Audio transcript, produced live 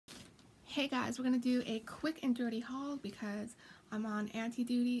Hey guys, we're going to do a quick and dirty haul because I'm on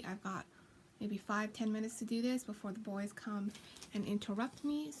anti-duty. I've got maybe 5-10 minutes to do this before the boys come and interrupt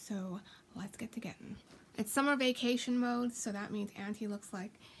me, so let's get to getting. It's summer vacation mode, so that means Auntie looks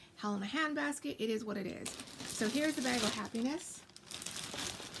like hell in a handbasket. It is what it is. So here's the bag of happiness.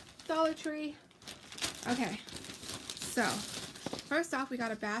 Dollar Tree. Okay, so first off we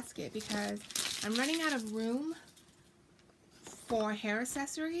got a basket because I'm running out of room for hair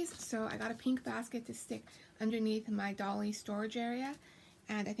accessories, so I got a pink basket to stick underneath my dolly storage area,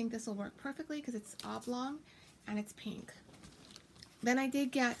 and I think this will work perfectly because it's oblong and it's pink. Then I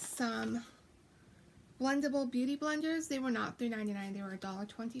did get some blendable beauty blenders. They were not $3.99, they were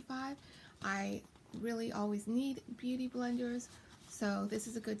 $1.25. I really always need beauty blenders, so this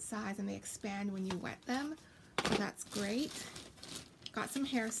is a good size and they expand when you wet them, so that's great. Got some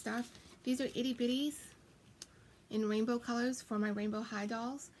hair stuff. These are itty bitties in rainbow colors for my rainbow high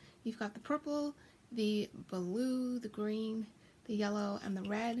dolls. You've got the purple, the blue, the green, the yellow, and the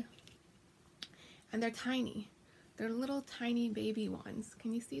red. And they're tiny. They're little tiny baby ones.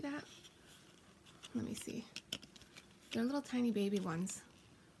 Can you see that? Let me see. They're little tiny baby ones.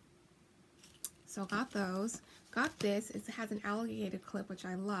 So got those. Got this. It has an alligator clip, which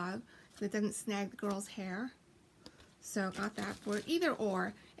I love, because it doesn't snag the girl's hair. So got that for either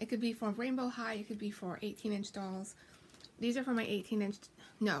or. It could be for rainbow high, it could be for 18-inch dolls. These are for my 18-inch,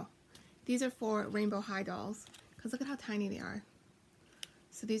 no. These are for rainbow high dolls, because look at how tiny they are.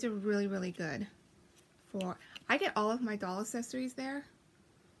 So these are really, really good for, I get all of my doll accessories there.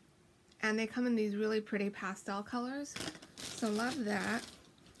 And they come in these really pretty pastel colors. So love that.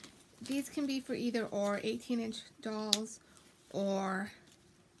 These can be for either or 18-inch dolls or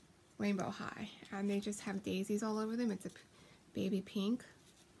rainbow high, and they just have daisies all over them. It's a baby pink,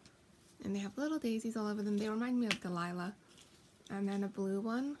 and they have little daisies all over them. They remind me of Delilah. And then a blue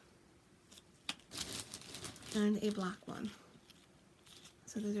one and a black one.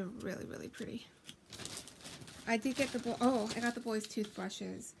 So those are really, really pretty. I did get I got the boys'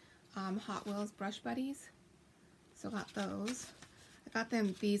 toothbrushes, Hot Wheels Brush Buddies. So got those. I got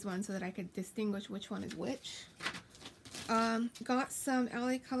them these ones so that I could distinguish which one is which. Got some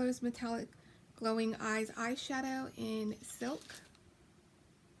LA Colors Metallic Glowing Eyes eyeshadow in silk.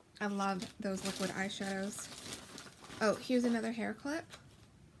 I love those liquid eyeshadows. Oh, here's another hair clip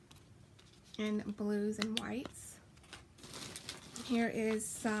in blues and whites. Here is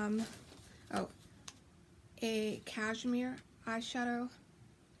some, a cashmere eyeshadow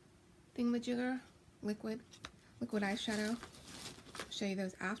thingamajigger, liquid eyeshadow. I'll show you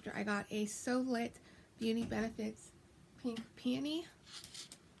those after. I got a So Lit Beauty Benefits Pink Peony.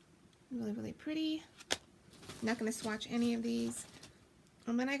 Really, really pretty. Not going to swatch any of these.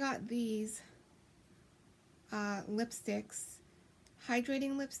 And then I got these lipsticks.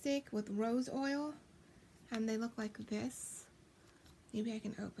 Hydrating lipstick with rose oil. And they look like this. Maybe I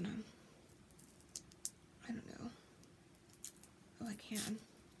can open them. I don't know. Oh, I can.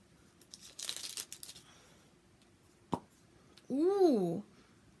 Ooh.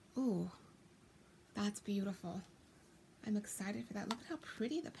 Ooh. That's beautiful. I'm excited for that. Look at how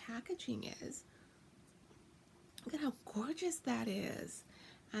pretty the packaging is. Look at how gorgeous that is.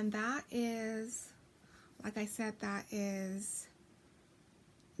 And that is, like I said, that is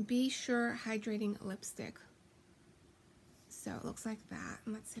Be Sure Hydrating Lipstick. So it looks like that.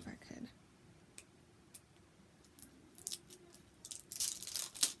 And let's see if I could.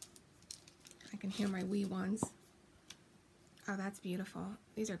 I can hear my wee ones. Oh, that's beautiful.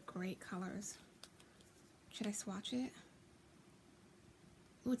 These are great colors. Should I swatch it?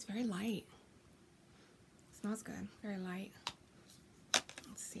 Ooh, it's very light. Smells good. Very light.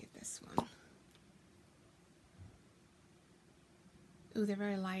 Let's see this one. Ooh, they're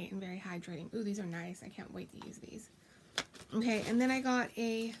very light and very hydrating. Ooh, these are nice. I can't wait to use these. Okay, and then I got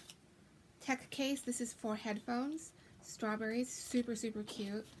a tech case. This is for headphones. Strawberries. Super, super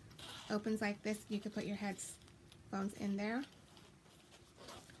cute. Opens like this. You could put your headphones in there.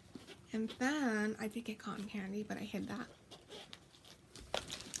 And then I did get cotton candy, but I hid that.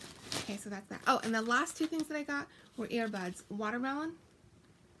 Okay, so that's that. Oh, and the last two things that I got were earbuds. Watermelon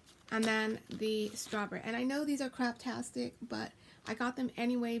and then the strawberry. And I know these are craptastic, but I got them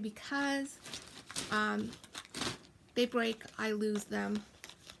anyway because they break, I lose them,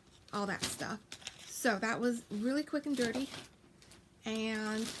 all that stuff. So that was really quick and dirty.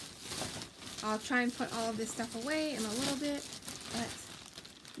 And I'll try and put all of this stuff away in a little bit, but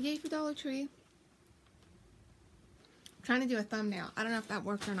yay for Dollar Tree. I'm trying to do a thumbnail. I don't know if that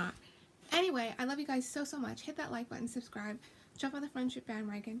worked or not. Anyway, I love you guys so, so much. Hit that like button, subscribe, jump on the friendship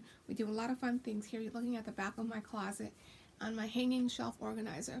bandwagon. We do a lot of fun things here. You're looking at the back of my closet on my hanging shelf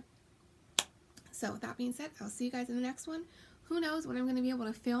organizer. So with that being said, I'll see you guys in the next one. Who knows when I'm going to be able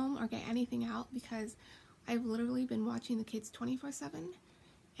to film or get anything out, because I've literally been watching the kids 24/7.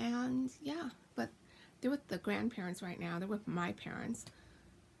 And yeah, but they're with the grandparents right now. They're with my parents.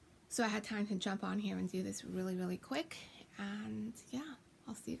 So I had time to jump on here and do this really, really quick. And yeah,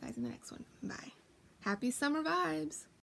 I'll see you guys in the next one. Bye. Happy summer vibes.